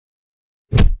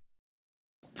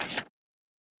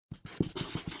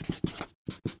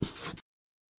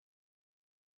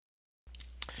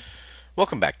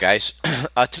Welcome back, guys.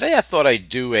 Today I thought I'd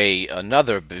do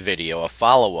another video, a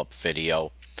follow-up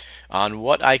video, on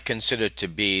what I consider to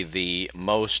be the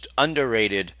most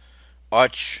underrated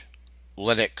Arch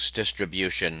Linux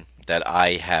distribution that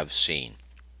I have seen.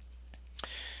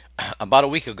 About a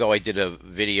week ago I did a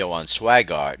video on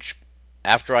SwagArch.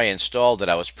 After I installed it,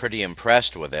 I was pretty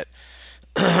impressed with it.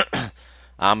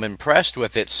 I'm impressed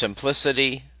with its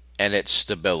simplicity and its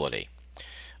stability.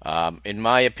 In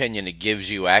my opinion, it gives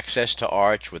you access to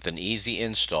Arch with an easy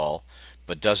install,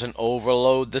 but doesn't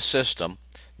overload the system.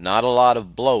 Not a lot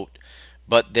of bloat,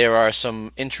 but there are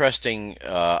some interesting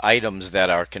items that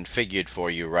are configured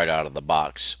for you right out of the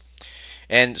box.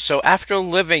 And so after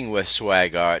living with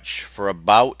SwagArch for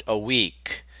about a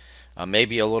week,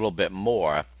 maybe a little bit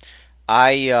more,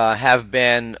 I have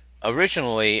been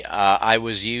originally I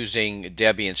was using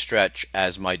Debian Stretch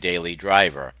as my daily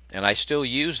driver, and I still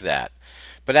use that.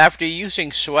 But after using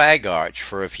SwagArch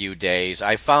for a few days,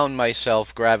 I found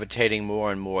myself gravitating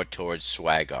more and more towards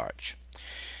SwagArch.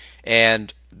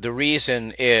 And the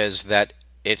reason is that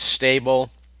it's stable.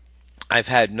 I've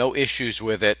had no issues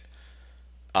with it.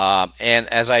 And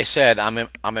as I said,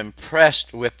 I'm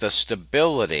impressed with the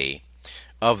stability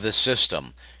of the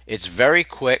system. It's very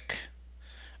quick.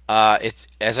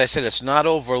 As I said, it's not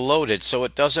overloaded, so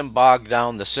it doesn't bog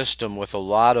down the system with a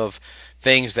lot of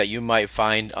things that you might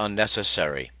find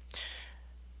unnecessary.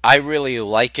 I really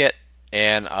like it,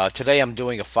 and today I'm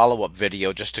doing a follow-up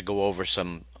video just to go over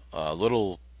some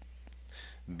little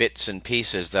bits and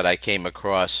pieces that I came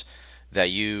across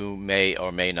that you may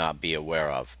or may not be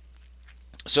aware of.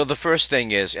 So the first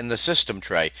thing is in the system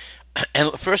tray.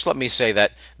 And first let me say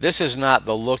that this is not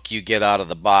the look you get out of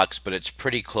the box, but it's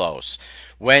pretty close.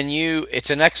 It's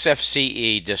an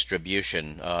Xfce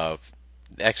distribution,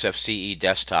 Xfce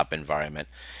Desktop environment,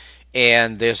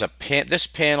 and this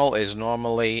panel is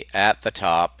normally at the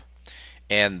top,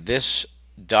 and this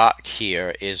dock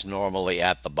here is normally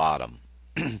at the bottom.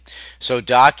 So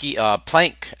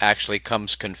Plank actually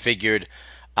comes configured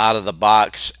out of the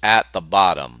box at the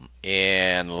bottom.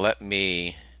 And let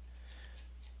me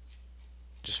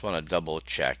just want to double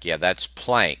check. Yeah, that's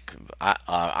Plank.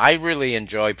 I really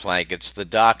enjoy Plank. It's the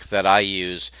dock that I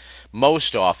use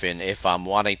most often if I'm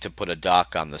wanting to put a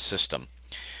dock on the system.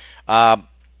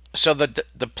 So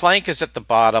the Plank is at the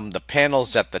bottom, the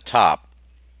panel's at the top.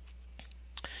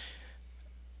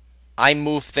 I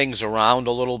moved things around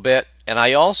a little bit, and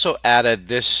I also added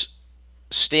this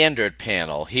standard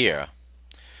panel here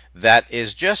that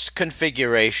is just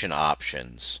configuration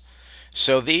options.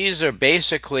 So these are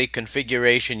basically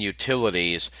configuration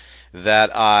utilities that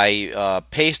I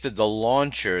pasted the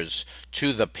launchers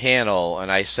to the panel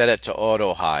and I set it to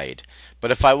auto hide.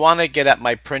 But if I want to get at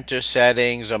my printer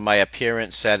settings or my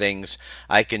appearance settings,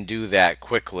 I can do that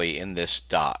quickly in this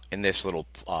little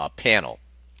panel.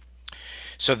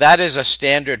 So that is a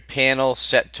standard panel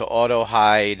set to auto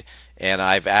hide, and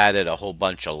I've added a whole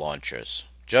bunch of launchers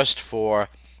just for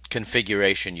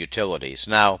configuration utilities.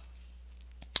 Now,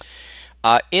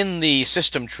 in the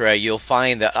system tray, you'll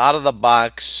find that out of the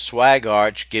box,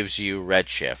 SwagArch gives you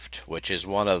Redshift, which is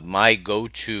one of my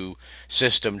go-to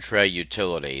system tray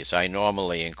utilities. I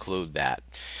normally include that.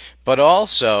 But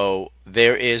also,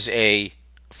 there is a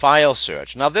file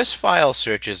search. Now, this file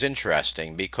search is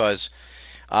interesting because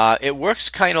it works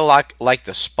kind of like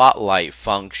the Spotlight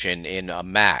function in a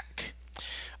Mac.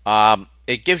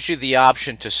 It gives you the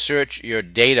option to search your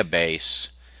database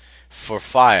for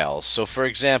files. So for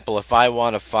example, if I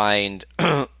want to find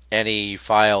any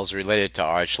files related to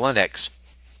Arch Linux,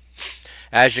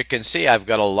 as you can see, I've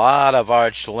got a lot of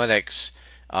Arch Linux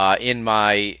in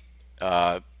my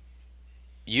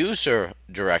user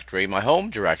directory, my home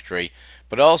directory,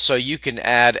 but also you can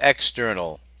add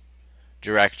external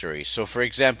directories. So for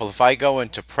example, if I go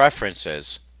into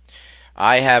Preferences,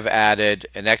 I have added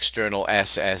an external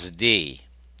SSD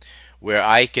where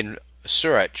I can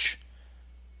search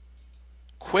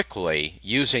quickly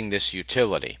using this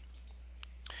utility.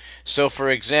 So for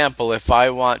example, if I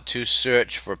want to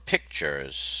search for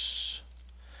pictures,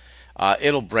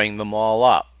 it'll bring them all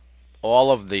up.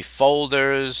 All of the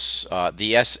folders,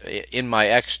 in my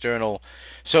external.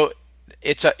 So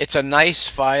it's a nice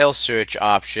file search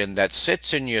option that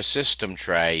sits in your system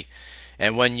tray,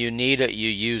 and when you need it, you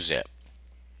use it.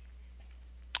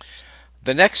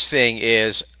 The next thing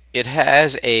is it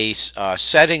has a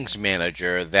settings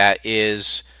manager that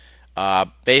is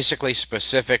basically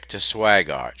specific to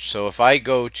SwagArch. So if I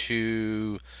go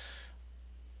to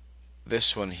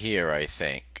this one here, I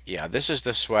think, yeah, this is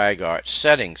the SwagArch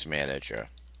settings manager.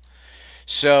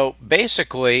 So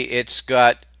basically it's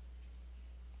got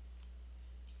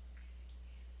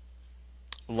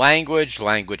language,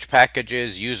 language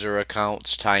packages, user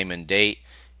accounts, time and date,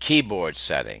 keyboard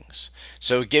settings.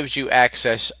 So it gives you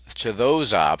access to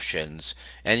those options,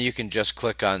 and you can just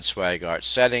click on SwagArt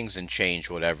settings and change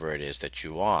whatever it is that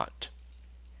you want.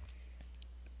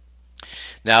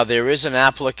 Now there is an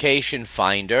application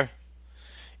finder.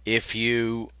 If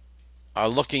you are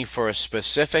looking for a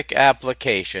specific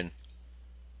application,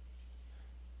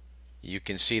 you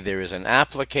can see there is an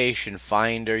application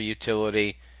finder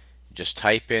utility. Just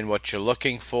type in what you're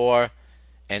looking for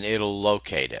and it'll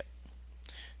locate it.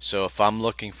 So if I'm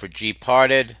looking for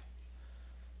Gparted,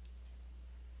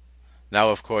 now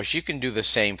of course you can do the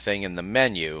same thing in the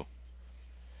menu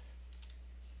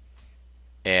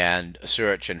and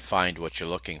search and find what you're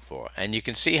looking for. And you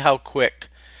can see how quick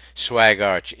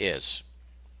SwagArt is.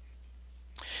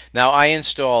 Now I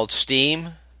installed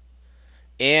Steam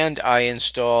and I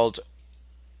installed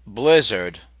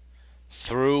Blizzard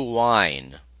through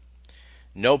Wine.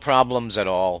 No problems at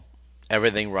all.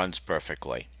 Everything runs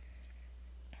perfectly.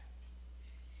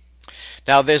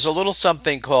 Now there's a little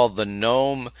something called the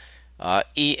GNOME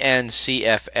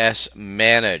Cfs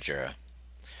Manager.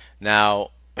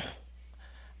 Now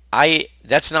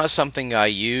that's not something I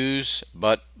use,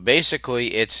 but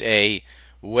basically it's a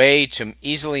way to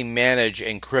easily manage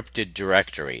encrypted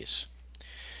directories.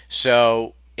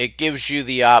 So it gives you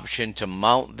the option to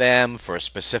mount them for a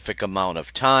specific amount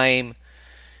of time.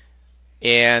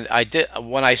 And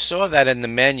when I saw that in the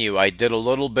menu, I did a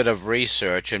little bit of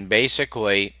research, and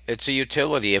basically it's a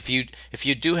utility. If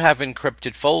you do have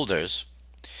encrypted folders,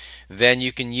 then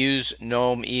you can use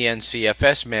GNOME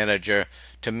Cfs Manager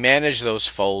to manage those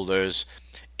folders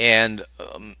and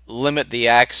limit the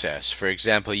access. For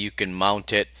example, you can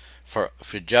mount it for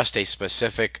just a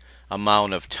specific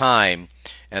amount of time,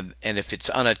 and if it's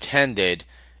unattended,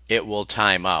 it will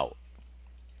time out.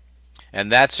 And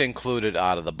that's included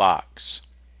out of the box.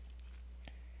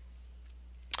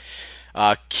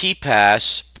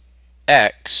 KeePass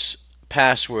X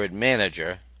Password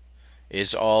Manager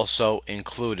is also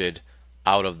included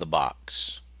out of the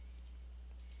box.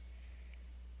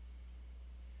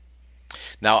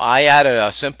 Now I added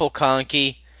a simple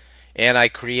conky and I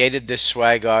created this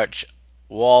SwagArt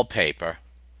wallpaper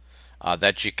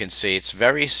that you can see. It's a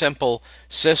very simple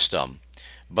system,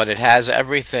 but it has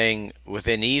everything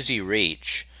within easy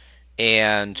reach,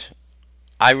 and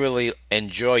I really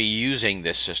enjoy using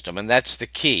this system, and that's the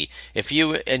key. If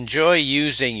you enjoy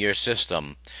using your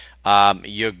system,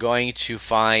 you're going to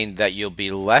find that you'll be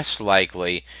less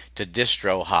likely to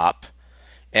distro hop,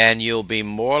 and you'll be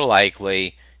more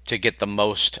likely to get the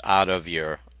most out of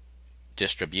your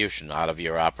distribution, out of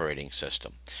your operating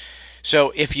system.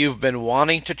 So if you've been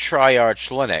wanting to try Arch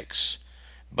Linux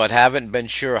but haven't been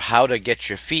sure how to get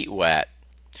your feet wet,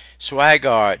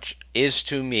 SwagArt is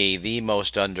to me the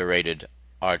most underrated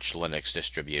Arch Linux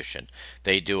distribution.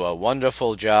 They do a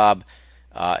wonderful job.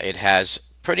 It has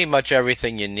pretty much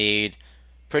everything you need,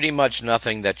 pretty much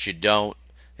nothing that you don't.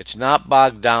 It's not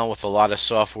bogged down with a lot of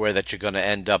software that you're going to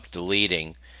end up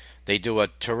deleting. They do a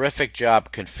terrific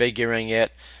job configuring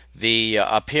it. The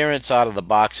appearance out of the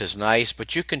box is nice,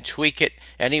 but you can tweak it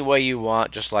any way you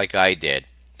want, just like I did.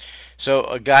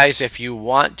 So guys, if you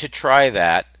want to try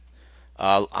that,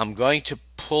 I'm going to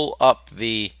pull up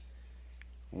the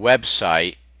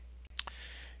website,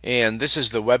 and this is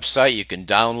the website. You can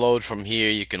download from here.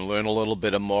 You can learn a little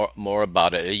bit more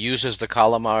about it. It uses the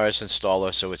Calamares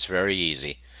installer, so it's very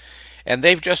easy. And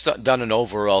they've just done an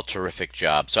overall terrific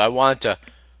job. So I wanted to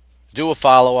do a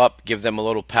follow-up, give them a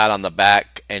little pat on the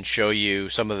back, and show you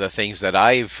some of the things that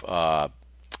I've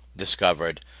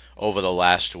discovered over the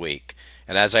last week.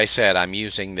 And as I said, I'm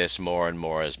using this more and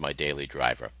more as my daily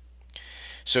driver.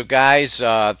 So guys,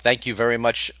 thank you very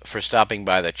much for stopping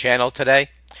by the channel today.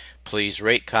 Please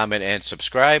rate, comment, and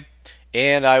subscribe,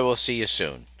 and I will see you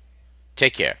soon.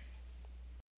 Take care.